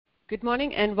Good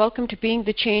morning and welcome to Being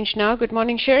the Change Now. Good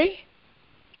morning, Sherry.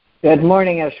 Good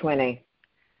morning, Ashwini.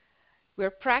 We're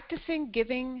practicing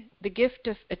giving the gift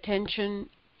of attention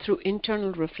through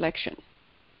internal reflection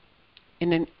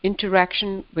in an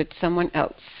interaction with someone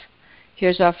else.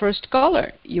 Here's our first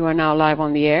caller. You are now live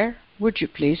on the air. Would you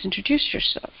please introduce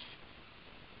yourself?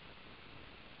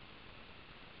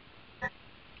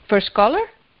 First caller?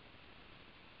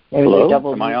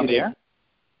 Hello, am I on the air?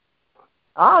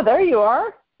 Ah, there you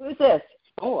are. Who's this?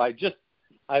 Oh, I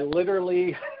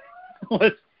literally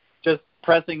was just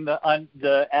pressing the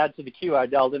add to the queue. I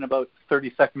dialed in about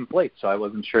 30 seconds late, so I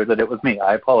wasn't sure that it was me.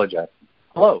 I apologize.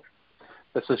 Hello,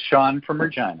 this is Sean from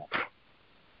Regina.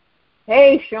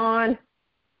 Hey, Sean.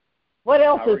 What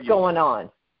else is going on?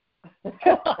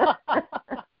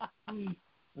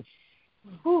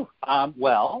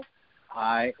 Well,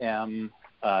 I am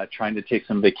trying to take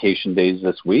some vacation days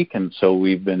this week, and so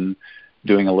we've been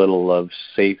doing a little of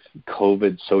safe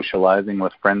COVID socializing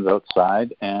with friends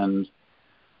outside, and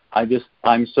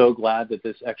I'm so glad that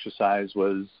this exercise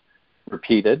was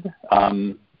repeated.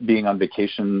 Being on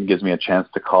vacation gives me a chance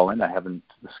to call in. The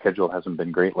schedule hasn't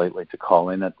been great lately to call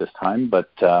in at this time, but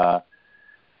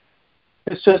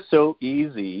it's just so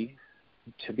easy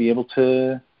to be able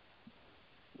to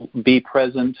be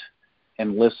present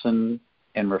and listen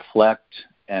and reflect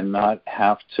and not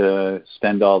have to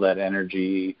spend all that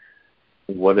energy.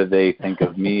 What do they think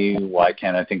of me? Why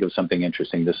can't I think of something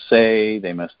interesting to say?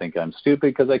 They must think I'm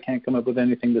stupid because I can't come up with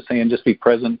anything to say, and just be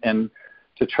present and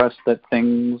to trust that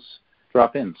things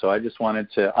drop in. So I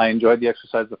enjoyed the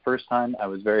exercise the first time. I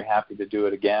was very happy to do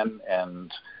it again,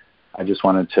 and I just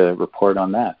wanted to report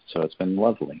on that. So it's been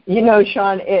lovely. You know,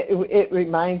 Sean, it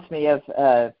reminds me of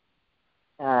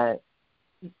the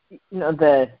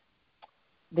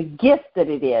gift that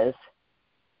it is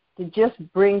to just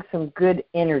bring some good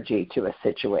energy to a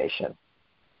situation.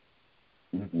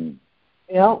 Mm-hmm.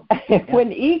 You know,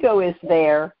 when ego is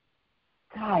there,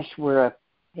 gosh, we're a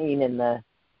pain in the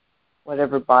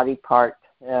whatever body part.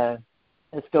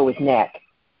 Let's go with neck.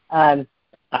 Right?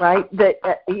 That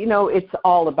it's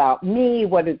all about me.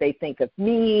 What do they think of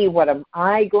me? What am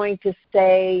I going to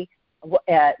say?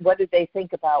 What do they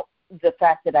think about the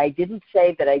fact that I didn't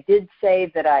say that I did say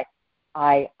that I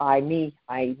me,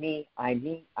 and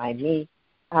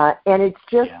it's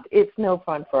just, It's no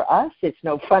fun for us. It's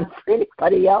no fun for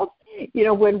anybody else. You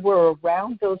know, when we're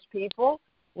around those people,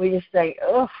 we just say,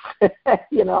 ugh,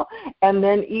 and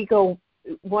then ego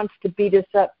wants to beat us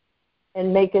up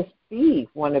and make us be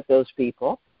one of those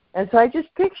people. And so I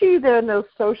just picture you there in those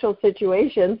social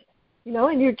situations,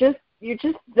 and you're just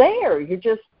there. You're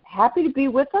just happy to be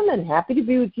with them and happy to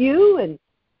be with you and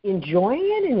enjoying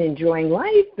it and enjoying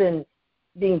life and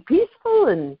being peaceful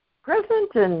and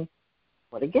present, and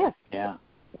what a gift. Yeah.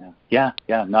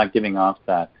 Not giving off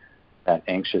that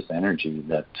anxious energy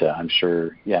that I'm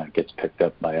sure, gets picked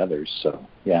up by others. So,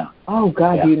 yeah. Oh,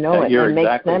 God, it. It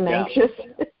makes them anxious.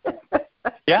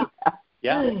 Yeah.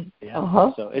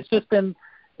 Uh-huh. So it's just been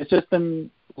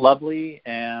lovely,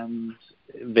 and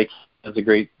vacation is a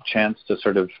great chance to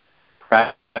sort of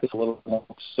practice a little more.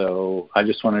 So I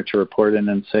just wanted to report in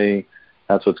and say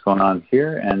that's what's going on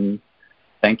here, and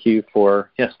thank you for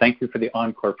the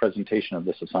encore presentation of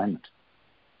this assignment.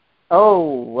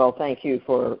 Oh, well, thank you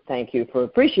for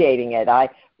appreciating it.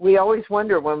 We always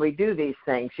wonder when we do these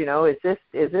things, is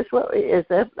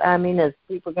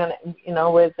people going to,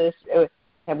 is this,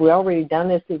 have we already done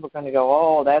this? People are going to go,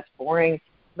 oh, that's boring.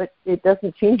 But it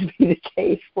doesn't seem to be the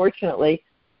case, fortunately,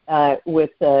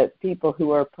 with people who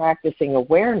are practicing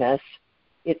awareness.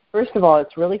 First of all,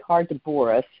 it's really hard to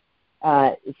bore us.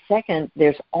 Second,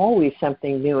 there's always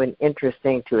something new and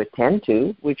interesting to attend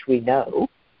to, which we know.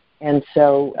 And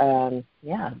so,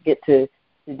 get to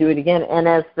do it again. And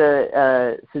as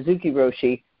the Suzuki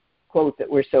Roshi quote that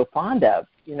we're so fond of,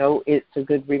 it's a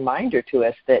good reminder to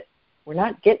us that we're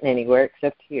not getting anywhere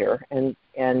except here. And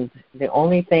the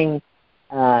only thing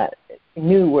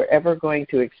new we're ever going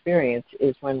to experience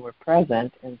is when we're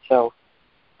present. And so,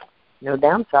 no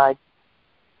downside.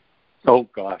 Oh,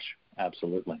 gosh.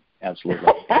 Absolutely.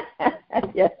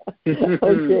 Yeah.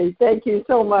 Okay. Thank you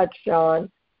so much, Sean.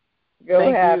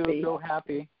 Go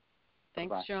happy.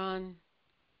 Thanks, bye. Sean.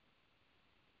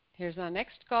 Here's our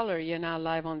next caller. You're now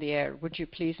live on the air. Would you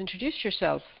please introduce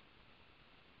yourself?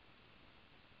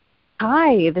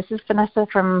 Hi, this is Vanessa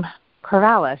from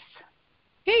Corvallis.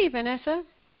 Hey, Vanessa.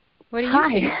 What do you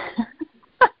think?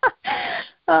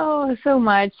 Oh, so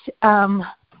much.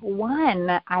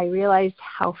 One, I realized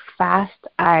how fast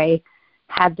I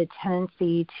had the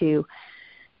tendency to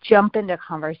jump into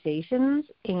conversations,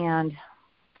 and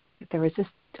there was just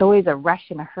always a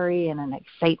rush and a hurry and an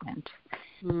excitement.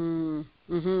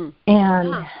 Mm-hmm.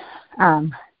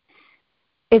 And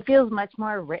it feels much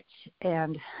more rich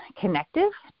and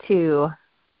connective to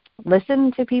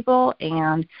listen to people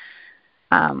and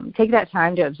take that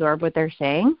time to absorb what they're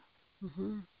saying.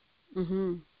 Mm-hmm.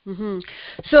 Mm-hmm. Mm-hmm.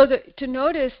 So to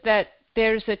notice that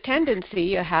there's a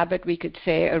tendency, a habit, we could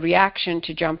say, a reaction,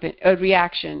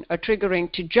 a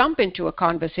triggering to jump into a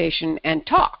conversation and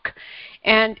talk.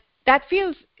 And that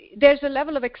feels, there's a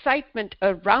level of excitement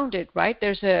around it, right?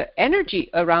 There's an energy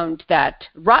around that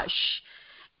rush.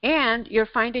 And you're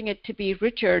finding it to be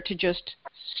richer to just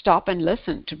stop and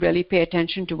listen, to really pay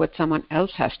attention to what someone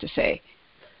else has to say.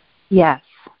 Yes.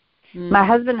 My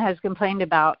husband has complained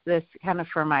about this kind of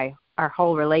for our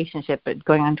whole relationship, but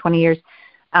going on 20 years,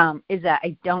 is that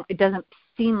it doesn't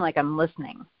seem like I'm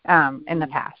listening in the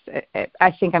past.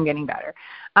 I think I'm getting better.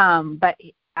 But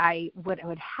what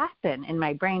would happen in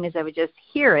my brain is I would just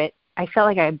hear it. I felt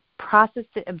like I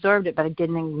processed it, absorbed it, but I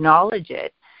didn't acknowledge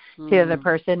it to the other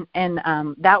person, and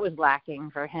that was lacking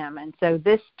for him. And so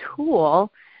this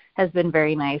tool has been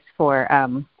very nice for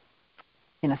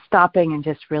stopping and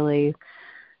just really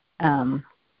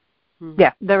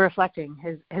the reflecting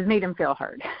has made him feel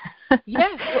heard.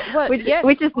 Yes,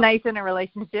 which is nice in a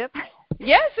relationship.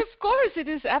 Yes, of course, it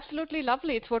is absolutely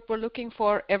lovely. It's what we're looking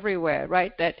for everywhere,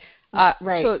 right? That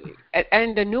right. So,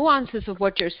 and the nuances of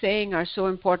what you're saying are so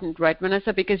important, right,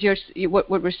 Vanessa? Because what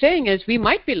we're saying is we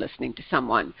might be listening to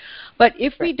someone, but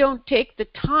if we don't take the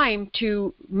time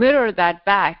to mirror that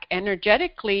back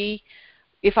energetically,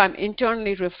 if I'm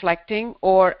internally reflecting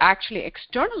or actually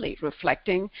externally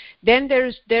reflecting, then there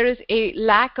is a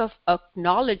lack of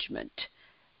acknowledgement.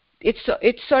 It's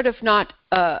sort of not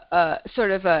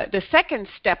the second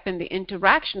step in the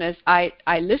interaction is I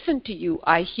listen to you,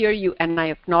 I hear you, and I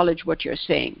acknowledge what you're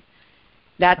saying.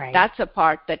 That's a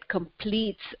part that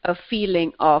completes a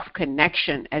feeling of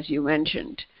connection, as you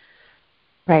mentioned.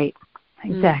 Right.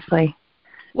 Exactly.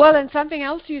 Well, and something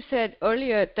else you said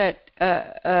earlier that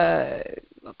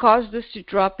caused this to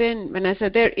drop in,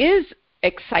 Vanessa, there is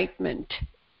excitement.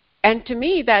 And to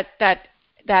me, that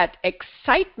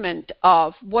excitement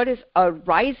of what is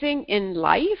arising in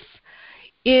life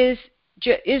is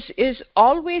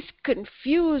always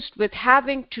confused with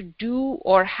having to do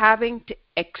or having to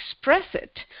express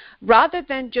it, rather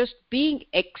than just being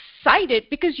excited,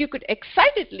 because you could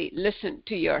excitedly listen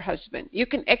to your husband. You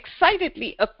can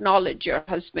excitedly acknowledge your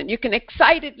husband. You can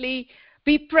excitedly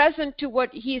be present to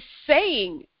what he's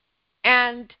saying.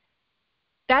 And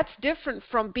that's different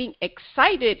from being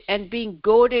excited and being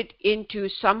goaded into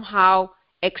somehow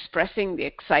expressing the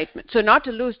excitement. So not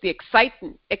to lose the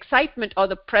excitement or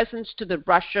the presence to the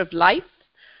rush of life,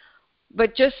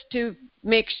 but just to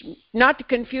not to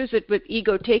confuse it with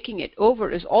ego taking it over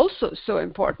is also so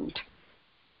important.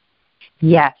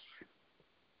 Yes.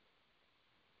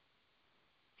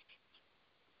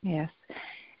 Yes.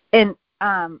 And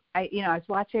I was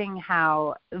watching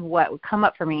how what would come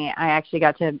up for me. I actually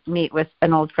got to meet with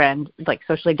an old friend, like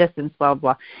socially distanced, blah,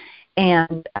 blah, blah.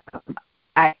 And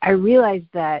I realized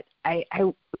that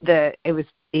it was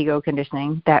ego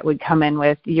conditioning that would come in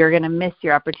with, you're going to miss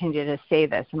your opportunity to say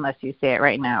this unless you say it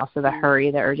right now. So the hurry,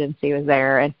 the urgency was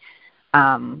there.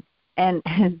 And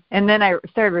then I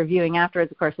started reviewing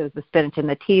afterwards. Of course, it was the spinach and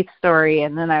the teeth story.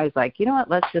 And then I was like, you know what,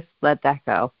 let's just let that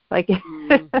go. Like,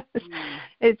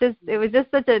 it was just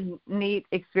such a neat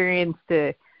experience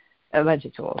to a bunch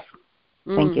of tools.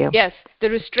 Thank you. Yes, the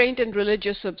restraint and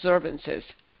religious observances.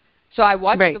 So I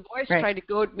watched the voice try to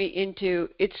goad me into,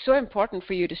 it's so important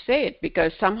for you to say it,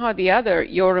 because somehow or the other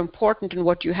you're important and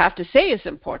what you have to say is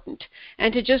important.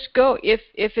 And to just go, if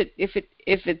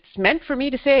it's meant for me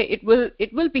to say, it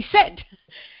will be said.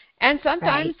 And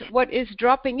sometimes what is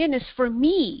dropping in is for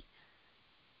me.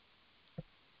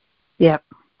 Yep,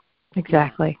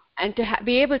 exactly. And to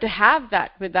be able to have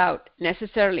that without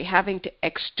necessarily having to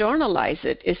externalize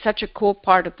it is such a core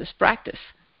part of this practice.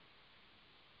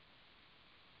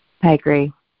 I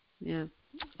agree. Yeah.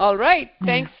 All right.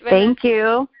 Thanks. Thank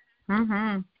you.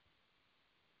 Mm-hmm.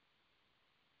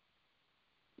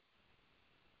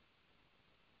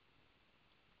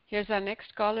 Here's our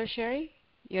next caller, Sherry.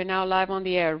 You're now live on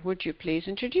the air. Would you please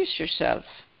introduce yourself?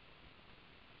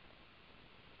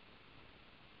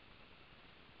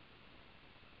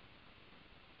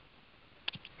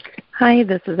 Hi,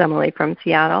 this is Emily from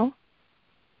Seattle.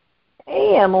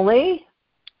 Hey, Emily.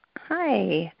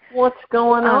 Hi. What's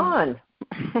going on?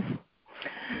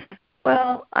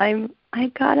 Well, I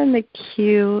got in the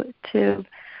queue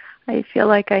I feel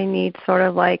like I need sort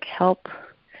of like help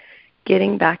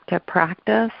getting back to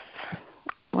practice.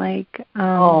 Like,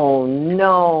 oh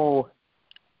no.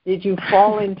 Did you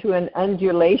fall into an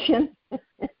undulation?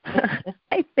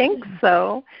 I think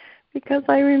so, because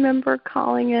I remember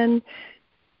calling in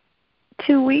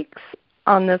 2 weeks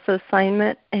on this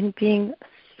assignment and being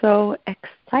so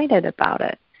excited about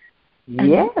it.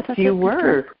 Yes, you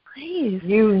were.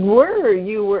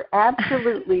 You were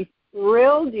absolutely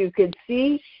thrilled. You could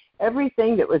see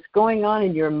everything that was going on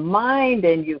in your mind,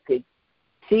 and you could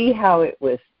see how it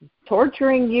was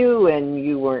torturing you, and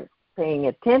you weren't paying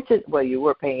attention. Well, you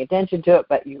were paying attention to it,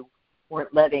 but you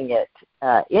weren't letting it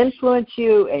influence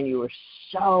you, and you were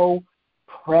so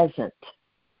present.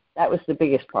 That was the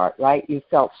biggest part, right? You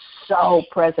felt so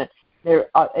present.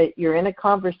 You're in a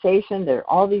conversation. There are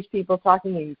all these people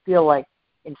talking, and you feel like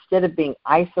instead of being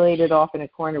isolated off in a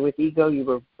corner with ego, you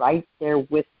were right there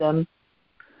with them.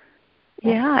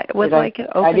 Yeah, it was like it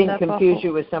opened I didn't up confuse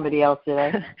you with somebody else, did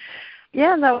I?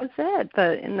 Yeah, that was it.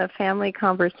 But in the family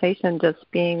conversation, just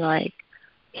being like,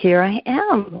 here I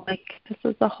am. Like, this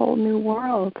is a whole new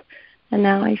world. And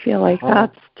now I feel like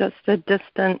that's just a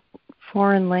distant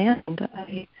foreign land.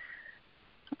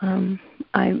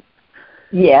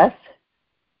 Yes,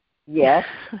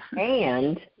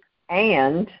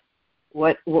 and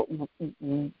what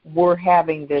we're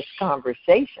having this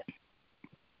conversation.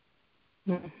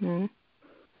 Mm-hmm.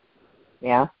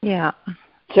 Yeah. Yeah.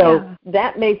 So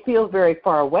that may feel very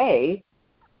far away,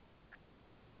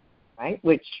 right?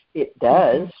 Which it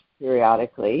does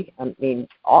periodically. I mean,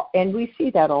 and we see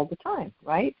that all the time,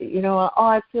 right? You know,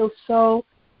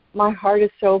 my heart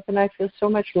is so open. I feel so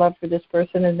much love for this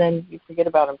person, and then you forget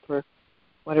about them for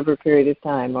whatever period of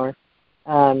time, or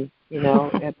you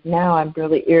know, now I'm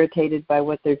really irritated by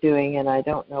what they're doing, and I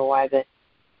don't know why that.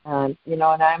 You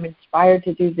know, and I'm inspired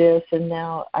to do this, and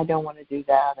now I don't want to do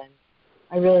that, and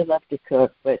I really love to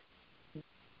cook, but I'm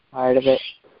tired of it,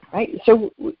 right?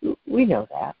 So we know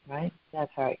that, right?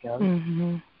 That's how it goes.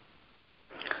 Mm-hmm.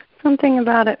 Something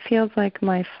about it feels like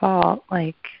my fault,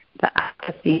 like the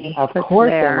apathy. Of course,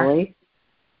 there. Emily.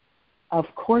 Of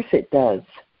course it does.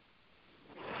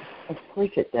 Of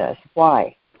course it does.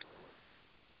 Why?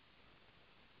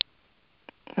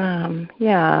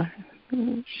 Yeah.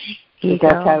 Ego,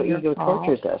 that's how ego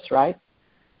tortures us, right?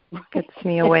 Gets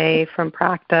me away from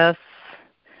practice,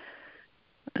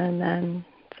 and then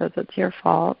says it's your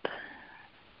fault.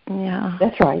 Yeah,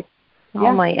 that's right.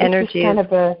 All my energy kind is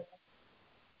of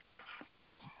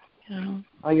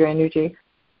all your energy.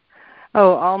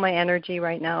 Oh, all my energy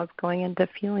right now is going into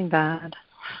feeling bad.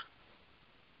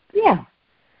 Yeah.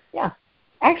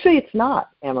 Actually, it's not,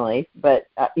 Emily. But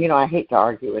you know, I hate to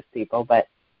argue with people, but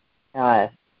I'm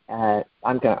going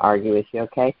to argue with you,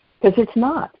 okay? Because it's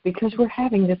not, because we're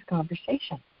having this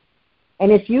conversation.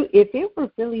 And if it were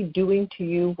really doing to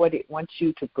you what it wants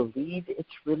you to believe it's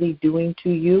really doing to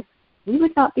you, we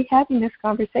would not be having this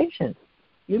conversation.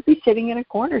 You'd be sitting in a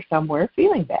corner somewhere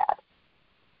feeling bad.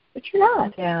 But you're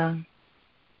not.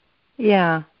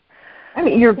 Yeah. I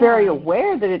mean, you're very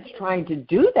aware that it's trying to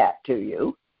do that to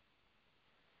you.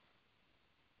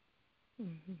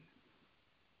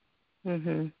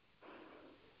 Mhm.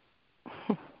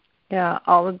 Yeah,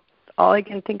 all I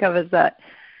can think of is that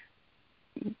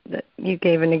you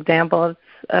gave an example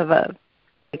of a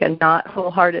not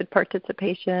wholehearted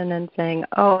participation and saying,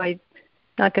 "Oh, I'm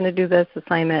not going to do this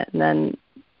assignment," and then,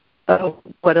 "Oh,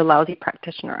 what a lousy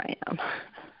practitioner I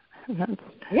am."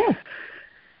 Yes.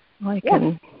 All I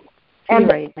can see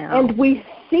right now. And we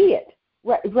see it,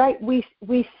 right? We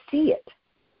see it.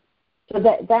 So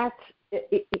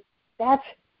that's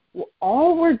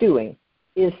all we're doing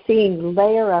is seeing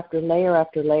layer after layer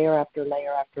after layer after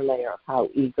layer after layer of how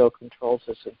ego controls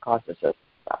us and causes us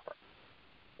to suffer.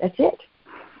 That's it.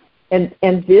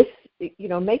 And this, you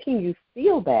know, making you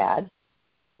feel bad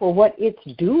for what it's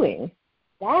doing,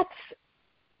 that's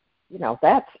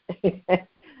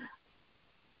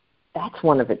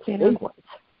one of its big ones,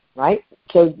 right?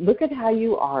 So look at how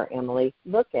you are, Emily.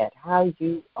 Look at how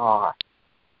you are.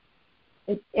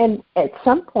 And at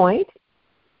some point,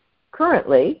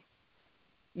 currently,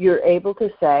 you're able to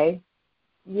say,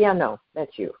 yeah, no,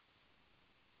 that's you.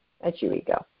 That's you,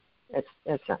 ego.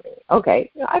 That's not me.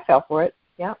 Okay, I fell for it.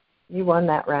 Yeah, you won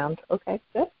that round. Okay,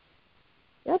 good.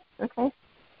 Yep, okay.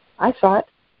 I saw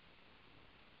it.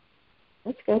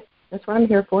 That's good. That's what I'm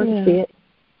here for, to see it.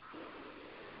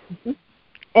 Mm-hmm.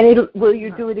 And will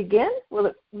you do it again?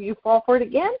 Will you fall for it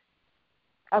again?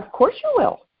 Of course you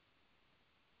will.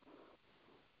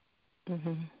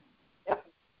 Mm-hmm. Yep.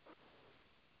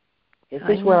 This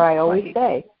is where I always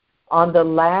say, on the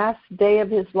last day of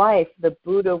his life, the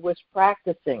Buddha was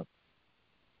practicing.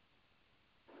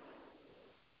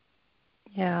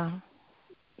 Yeah.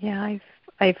 I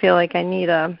feel like I need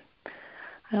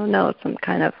some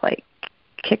kind of like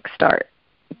kickstart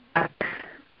back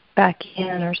back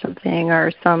in or something,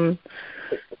 or some.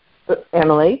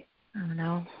 Emily, I don't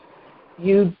know.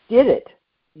 you did it.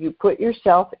 You put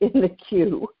yourself in the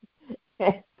queue,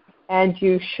 and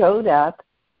you showed up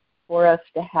for us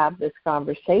to have this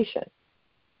conversation.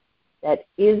 That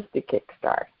is the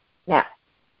kickstart. Now,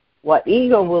 what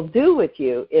ego will do with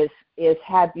you is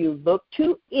have you look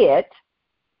to it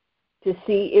to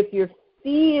see if you're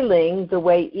feeling the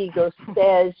way ego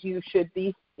says you should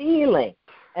be feeling.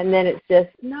 And then it says,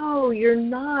 no, you're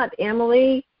not,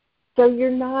 Emily. So you're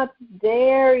not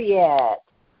there yet.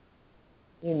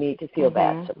 You need to feel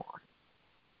bad some more.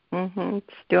 It's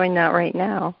doing that right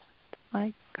now.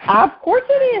 Like, of course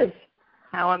it is.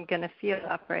 How I'm going to feel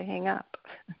after I hang up.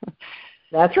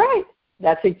 That's right.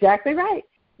 That's exactly right.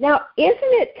 Now, isn't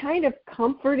it kind of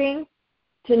comforting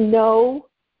to know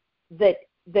that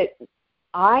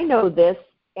I know this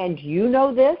and you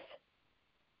know this?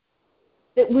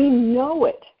 That we know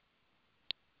it.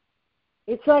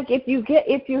 It's like if you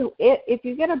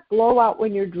get a blowout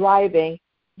when you're driving,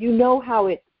 you know how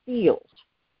it feels.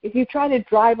 If you try to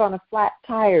drive on a flat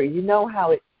tire, you know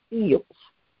how it feels.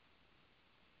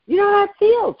 You know how it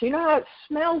feels. You know how it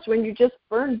smells when you just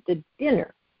burned the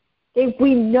dinner. If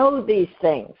we know these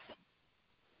things.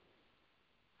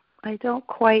 I don't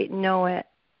quite know it.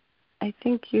 I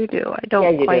think you do. I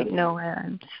don't quite know it.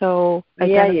 I'm so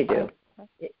Yeah, you do.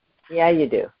 Yeah, you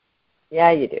do.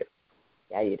 Yeah, you do.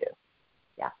 Yeah, you do.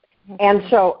 Yeah. And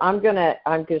so I'm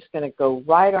just gonna go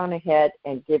right on ahead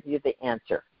and give you the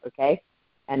answer, okay?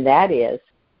 And that is,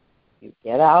 you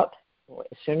get out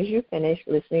as soon as you finish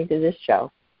listening to this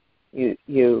show. You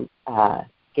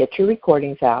get your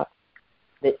recordings out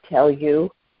that tell you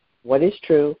what is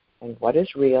true and what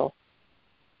is real,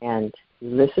 and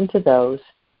listen to those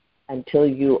until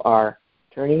you are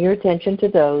turning your attention to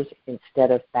those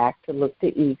instead of back to look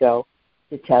to ego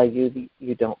to tell you that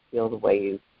you don't feel the way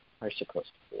you are supposed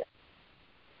to feel.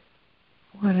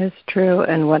 What is true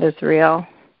and what is real?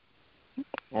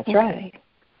 That's right.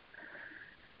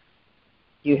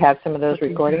 Do you have some of those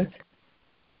recordings?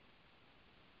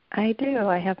 I do.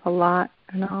 I have a lot.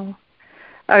 And all.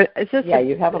 Is this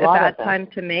you have a lot of them. Time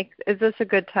to make? Is this a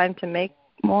good time to make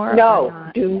more?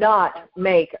 No, do not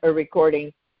make a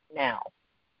recording now.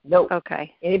 No.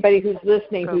 Okay. Anybody who's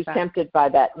listening who's tempted by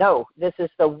that, no, this is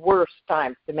the worst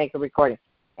time to make a recording.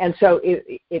 And so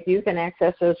if you can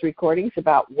access those recordings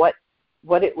about what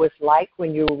it was like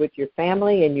when you were with your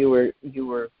family and you were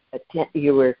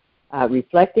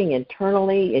reflecting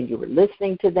internally and you were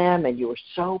listening to them and you were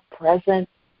so present,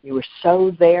 you were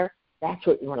so there, that's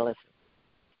what you want to listen to.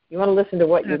 You want to listen to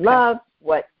what you love,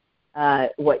 what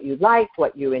you like,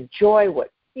 what you enjoy,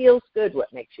 what feels good,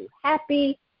 what makes you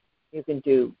happy. You can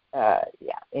do,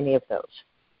 any of those.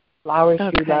 Flowers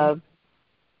you love,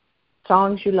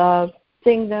 songs you love,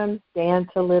 sing them, dance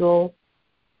a little,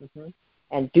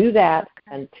 and do that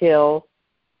until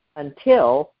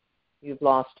you've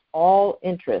lost all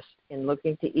interest in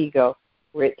looking to ego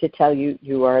for it to tell you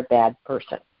you are a bad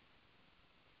person.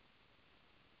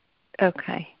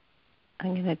 Okay.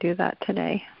 I'm going to do that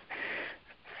today.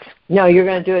 No, you're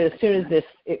going to do it as soon as this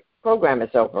program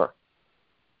is over.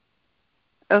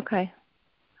 Okay.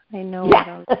 I know what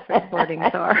those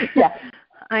recordings are.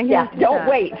 Don't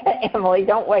wait, Emily.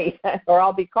 Don't wait, or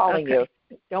I'll be calling you.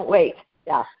 Don't wait.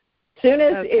 Yeah. As soon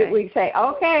as we say,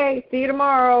 okay, see you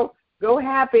tomorrow, go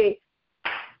happy,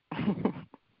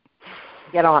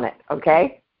 get on it,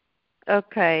 okay?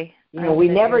 Okay. We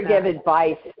never give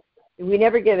advice. We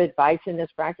never give advice in this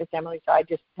practice, Emily, so I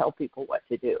just tell people what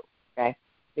to do, okay?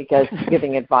 Because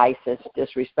giving advice is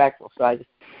disrespectful, so I just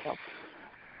tell people.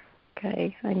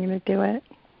 Okay, I'm going to do it.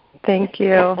 Thank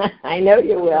you. I know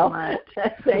you will. So much.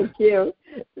 Thank you.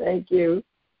 Thank you.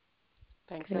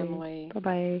 Thanks, Emily.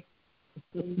 Bye-bye.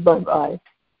 Bye-bye.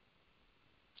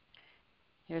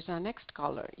 Here's our next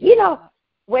caller.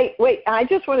 Wait. I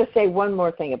just want to say one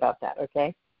more thing about that,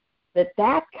 okay?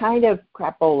 That kind of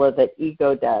crapola that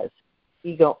ego does,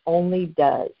 ego only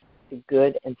does to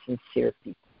good and sincere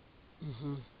people.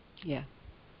 Mm-hmm. Yeah.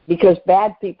 Because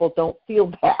bad people don't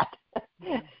feel bad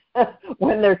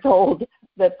when they're told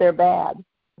that they're bad.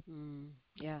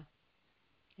 Yeah,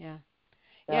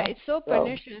 it's so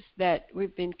pernicious that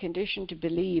we've been conditioned to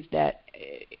believe that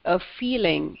a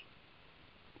feeling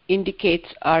indicates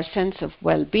our sense of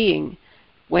well-being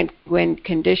when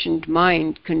conditioned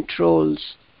mind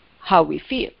controls how we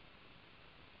feel.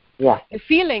 Yeah. The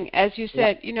feeling, as you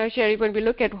said, Sherry, when we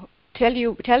look at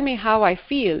tell me how I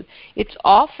feel, it's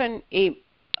often a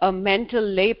mental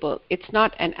label. It's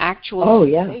not an actual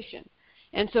sensation.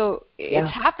 And so it's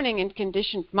happening in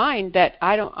conditioned mind that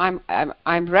I'm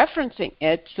referencing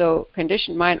it. So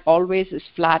conditioned mind always is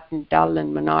flat and dull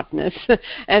and monotonous.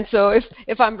 And so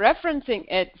if I'm referencing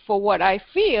it for what I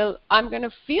feel, I'm going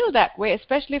to feel that way,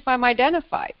 especially if I'm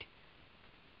identified.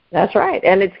 That's right.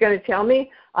 And it's going to tell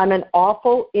me I'm an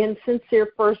awful, insincere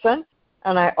person,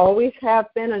 and I always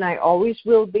have been, and I always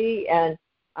will be, and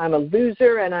I'm a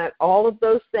loser, and all of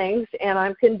those things, and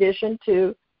I'm conditioned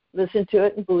to listen to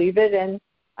it and believe it and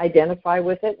identify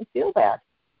with it and feel bad.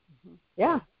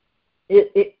 Mm-hmm.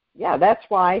 Yeah. That's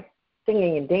why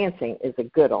singing and dancing is a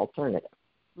good alternative.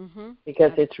 Mm-hmm.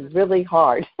 Because it's really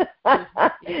hard.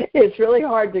 It's really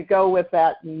hard to go with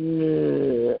that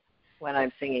when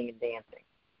I'm singing and dancing.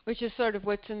 Which is sort of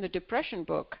what's in the depression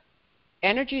book.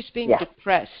 Energy is being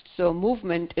depressed, so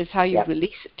movement is how you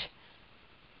release it.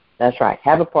 That's right.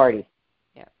 Have a party.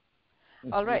 Yeah.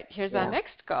 Mm-hmm. All right. Here's our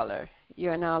next caller. You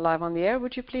are now live on the air.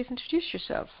 Would you please introduce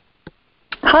yourself?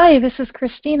 Hi, this is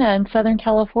Christina in Southern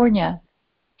California.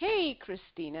 Hey,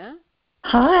 Christina.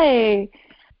 Hi.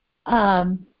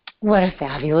 What a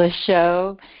fabulous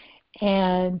show.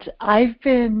 And I've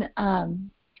been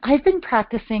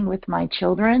practicing with my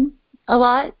children a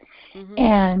lot,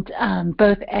 and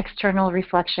both external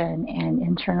reflection and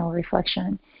internal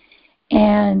reflection.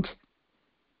 And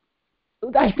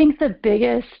I think the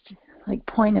biggest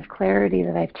point of clarity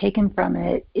that I've taken from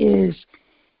it is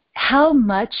how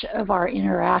much of our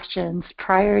interactions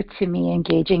prior to me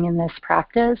engaging in this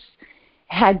practice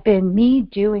had been me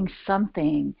doing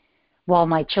something while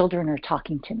my children are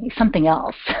talking to me, something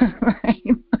else, right?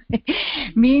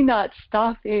 Me not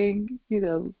stopping,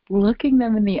 looking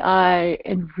them in the eye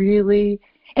and really,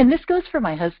 and this goes for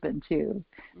my husband too,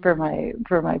 for my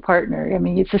partner. I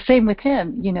mean, it's the same with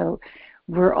him.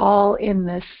 We're all in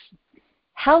this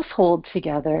household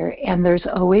together, and there's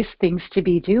always things to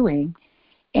be doing,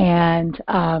 and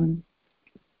and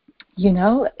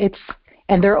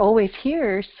they're always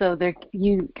here, so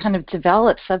you kind of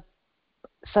develop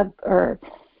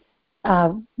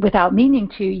without meaning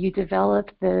to, you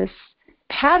develop this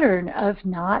pattern of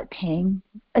not paying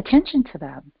attention to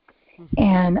them.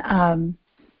 And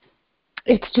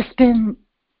it's just been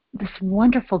this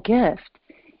wonderful gift.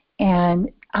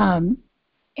 And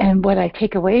what I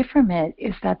take away from it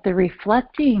is that the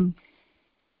reflecting,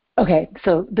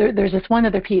 so there's this one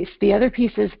other piece. The other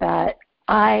piece is that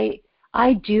I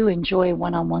do enjoy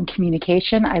one-on-one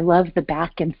communication. I love the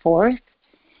back and forth.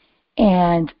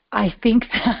 And I think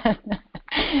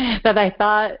that I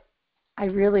thought I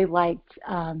really liked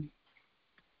the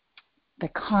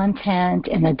content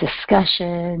and the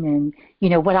discussion and,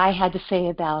 what I had to say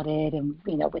about it and,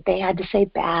 what they had to say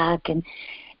back.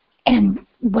 And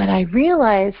what I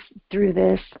realized through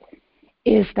this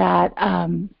is that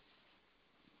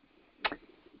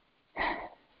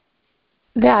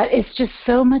that it's just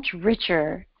so much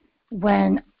richer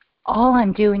when all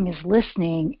I'm doing is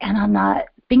listening and I'm not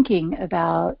thinking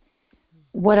about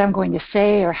what I'm going to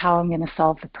say or how I'm going to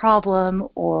solve the problem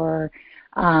or,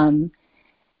 how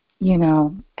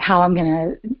I'm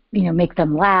going to, make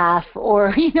them laugh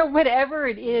or, whatever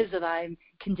it is that I'm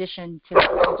conditioned to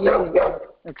do.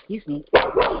 Excuse me. Hey,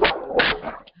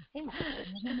 come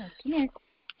here.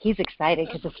 He's excited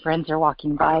because his friends are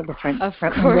walking by the front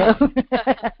window.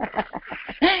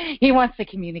 He wants to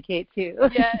communicate too.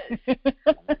 Yes.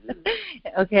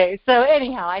 Okay. So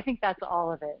anyhow, I think that's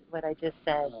all of it. What I just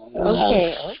said.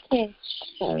 Okay.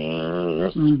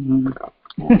 Mm-hmm.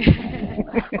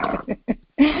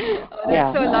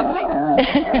 That's so lovely.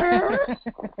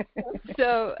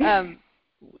 So,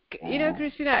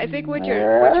 Christina, I think what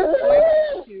you're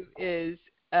pointing to is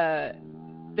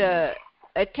the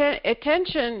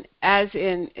attention, as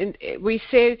in we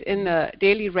say it in the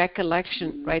daily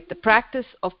recollection, right? The practice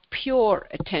of pure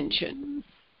attention.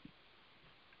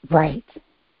 Right.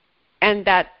 And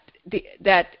that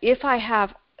if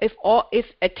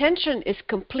attention is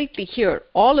completely here,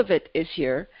 all of it is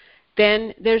here,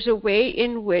 then there's a way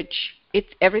in which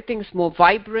everything's more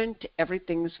vibrant,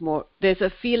 there's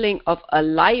a feeling of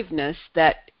aliveness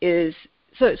that is,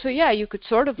 so yeah, you could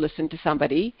sort of listen to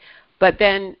somebody, but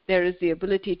then there is the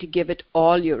ability to give it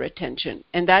all your attention,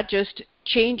 and that just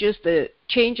changes the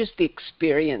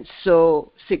experience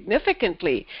so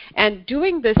significantly. And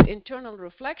doing this internal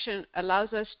reflection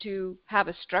allows us to have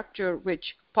a structure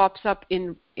which pops up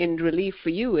in relief for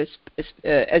you,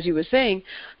 as you were saying,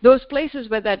 those places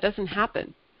where that doesn't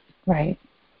happen. Right.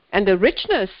 And the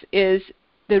richness is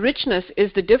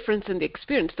the difference in the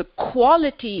experience. The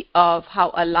quality of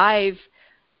how alive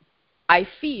I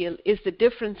feel is the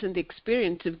difference in the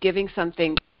experience of giving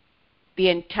something the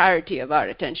entirety of our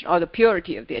attention or the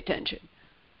purity of the attention.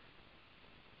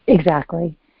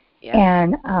 Exactly. Yeah.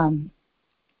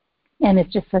 And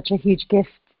it's just such a huge gift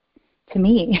to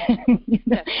me.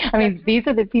 Yes. I mean, these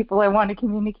are the people I want to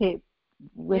communicate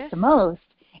with Yes. the most,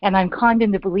 and I'm conned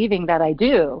into believing that I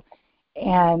do.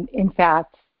 And in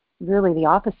fact, really the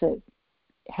opposite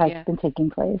has been taking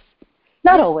place.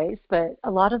 Not always, but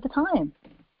a lot of the time.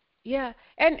 Yeah,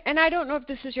 and I don't know if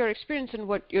this is your experience and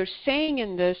what you're saying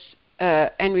in this,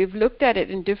 and we've looked at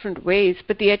it in different ways,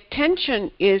 but the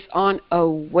attention is on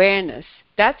awareness.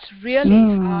 That's really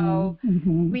how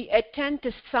we attend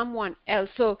to someone else.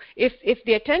 So if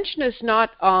the attention is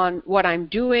not on what I'm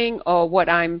doing or what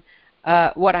I'm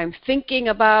thinking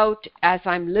about as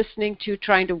I'm listening to,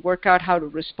 trying to work out how to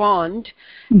respond,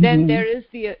 then there is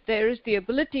the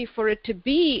ability for it to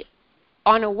be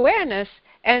on awareness,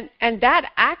 and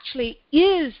that actually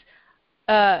is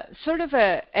sort of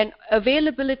an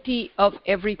availability of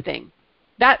everything.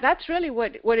 That's really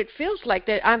what it feels like,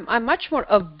 that I'm much more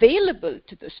available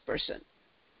to this person,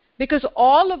 because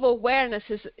all of awareness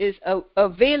is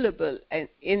available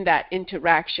in that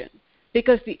interaction,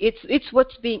 because it's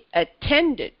what's being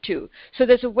attended to. So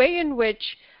there's a way in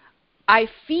which I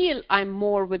feel I'm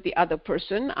more with the other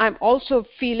person. I'm also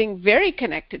feeling very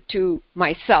connected to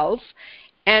myself,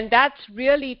 and that's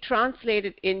really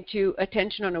translated into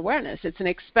attention on awareness. It's an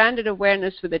expanded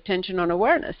awareness with attention on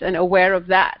awareness, and aware of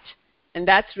that. And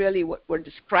that's really what we're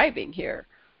describing here.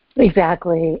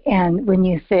 Exactly. And when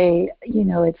you say,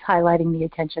 it's highlighting the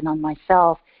attention on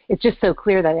myself, it's just so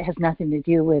clear that it has nothing to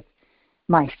do with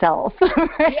myself.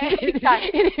 Right? Yeah,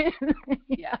 exactly.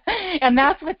 Yeah. And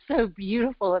that's what's so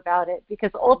beautiful about it,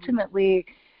 because ultimately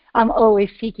I'm always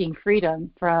seeking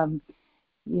freedom from,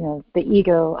 the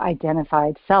ego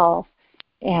identified self,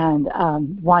 and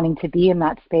wanting to be in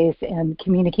that space. And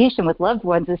communication with loved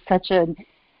ones is such a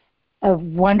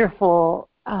wonderful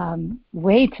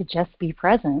way to just be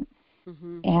present.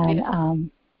 And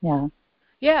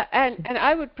yeah, and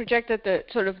I would project that the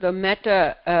sort of the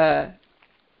meta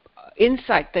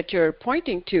insight that you're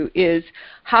pointing to is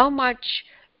how much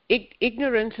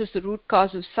ignorance is the root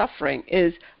cause of suffering,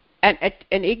 and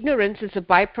ignorance is a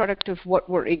byproduct of what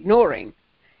we're ignoring.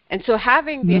 And so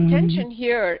having the attention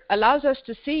here allows us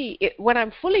to see it, when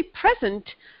I'm fully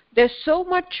present, there's so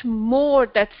much more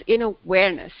that's in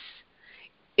awareness.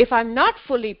 If I'm not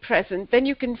fully present, then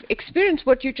you can experience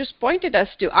what you just pointed us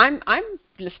to. I'm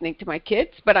listening to my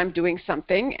kids, but I'm doing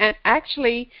something, and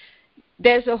actually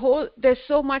there's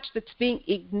so much that's being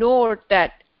ignored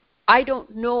that I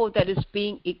don't know that is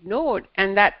being ignored,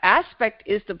 and that aspect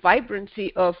is the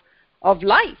vibrancy of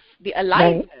life, the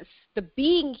aliveness, the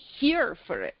being here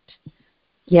for it.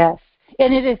 Yes,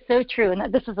 and it is so true.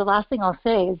 And this is the last thing I'll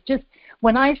say, is just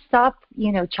when I stop,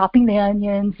 chopping the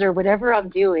onions or whatever I'm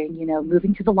doing,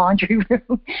 moving to the laundry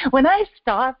room, when I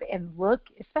stop and look,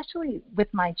 especially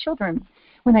with my children,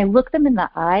 when I look them in the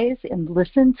eyes and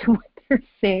listen to what they're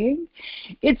saying,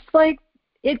 it's like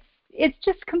it's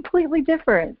just completely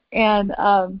different. And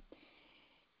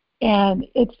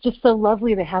it's just so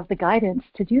lovely to have the guidance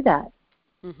to do that.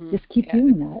 Just keep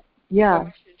doing that. Yeah.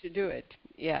 Permission to do it.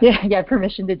 Yeah. Yeah,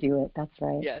 permission to do it. That's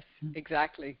right. Yes,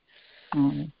 exactly.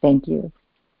 Thank you.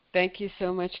 Thank you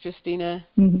so much, Christina.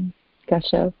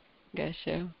 Gasho.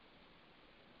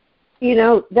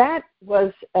 That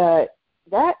was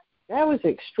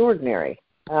extraordinary.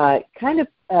 Kind of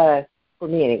for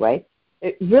me anyway.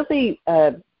 It really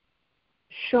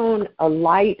shone a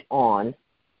light on.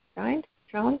 Shone.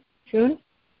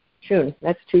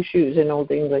 That's two shoes in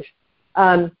Old English.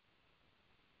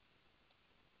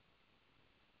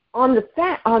 On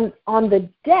the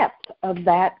depth of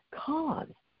that con,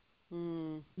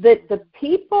 that the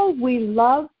people we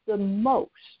love the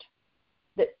most,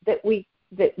 that we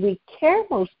care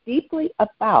most deeply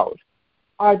about,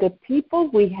 are the people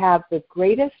we have the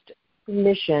greatest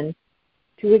permission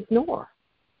to ignore.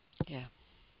 Yeah.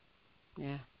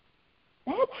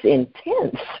 That's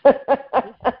intense.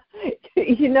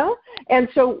 And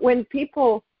so when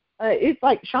people, it's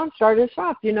like Sean started us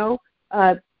off,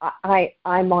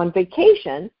 I'm on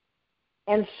vacation,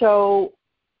 and so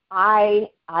I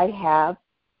have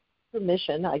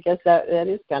permission, I guess that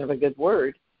is kind of a good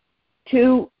word,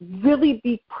 to really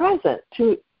be present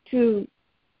to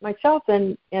myself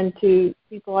and to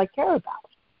people I care about.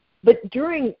 But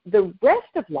during the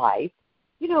rest of life,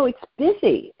 it's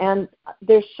busy and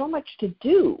there's so much to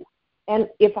do. And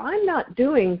if I'm not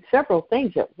doing several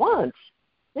things at once,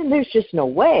 then there's just no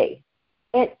way.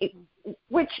 And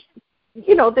which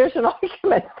there's an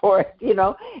argument for it.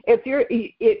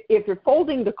 If you're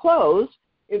folding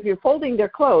their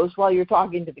clothes while you're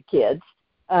talking to the kids,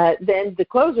 then the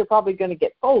clothes are probably going to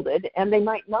get folded, and they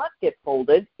might not get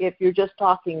folded if you're just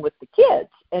talking with the kids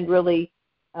and really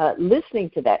listening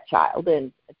to that child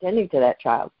and attending to that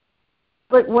child.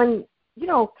 But when,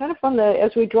 kind of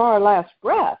as we draw our last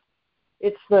breath,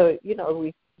 it's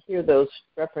we hear those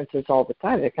references all the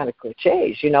time. They're kind of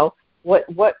cliches, What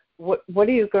are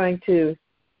you going to,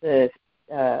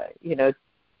 are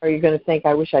you going to think,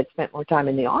 I wish I'd spent more time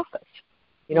in the office?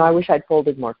 I wish I'd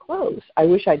folded more clothes. I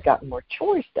wish I'd gotten more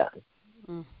chores done.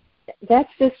 Mm. That's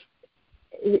just,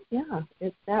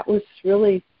 that was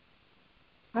really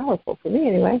powerful for me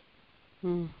anyway.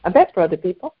 Mm. I bet for other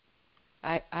people.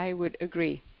 I would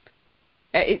agree.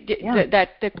 That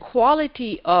the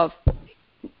quality of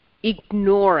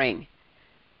ignoring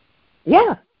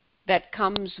that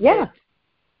comes with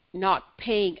not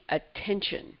paying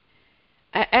attention.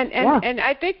 And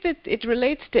I think that it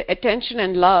relates to attention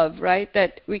and love, right?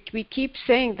 That we keep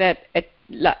saying that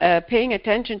paying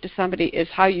attention to somebody is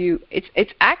how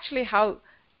it's actually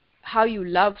how you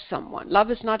love someone.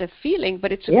 Love is not a feeling,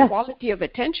 but it's a quality of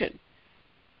attention.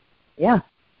 Yeah.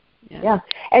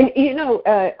 And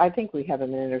I think we have a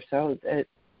minute or so.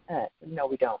 No,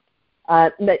 we don't.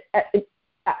 But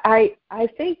I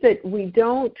think that we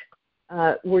don't.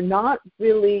 We're not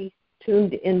really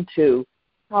tuned into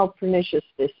how pernicious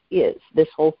this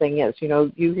whole thing is.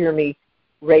 You hear me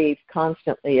rave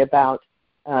constantly about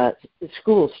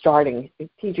school starting.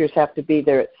 Teachers have to be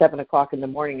there at 7 o'clock in the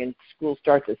morning, and school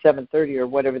starts at 7:30 or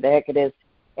whatever the heck it is.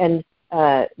 And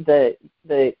the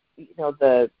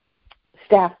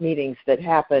staff meetings that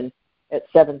happen at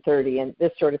 7:30 and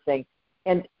this sort of thing,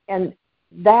 and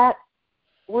that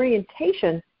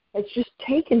orientation has just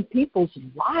taken people's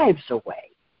lives away,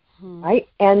 right?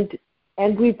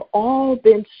 And we've all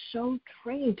been so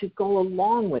trained to go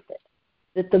along with it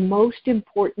that the most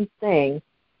important thing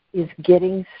is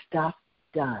getting stuff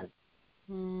done.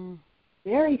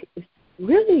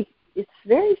 It's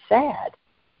very sad.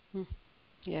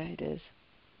 Yeah, it is.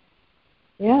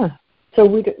 Yeah. So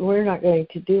we're not going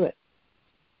to do it.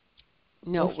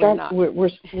 No, we're not.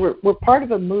 We're part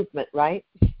of a movement, right?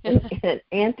 An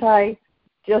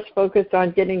just focused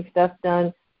on getting stuff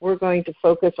done. We're going to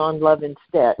focus on love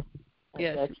instead.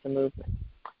 Yes. That's the movement.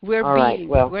 We're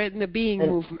in the being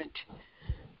movement.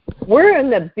 We're in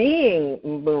the being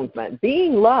movement.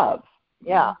 Being love.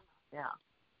 Yeah.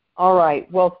 All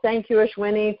right. Well, thank you,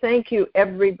 Ashwini. Thank you,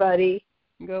 everybody.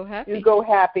 Go happy. You go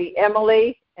happy.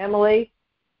 Emily,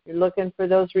 you're looking for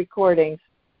those recordings.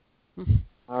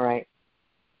 All right.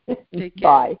 Take care.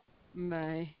 Bye.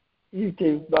 Bye. You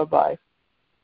too. Bye-bye.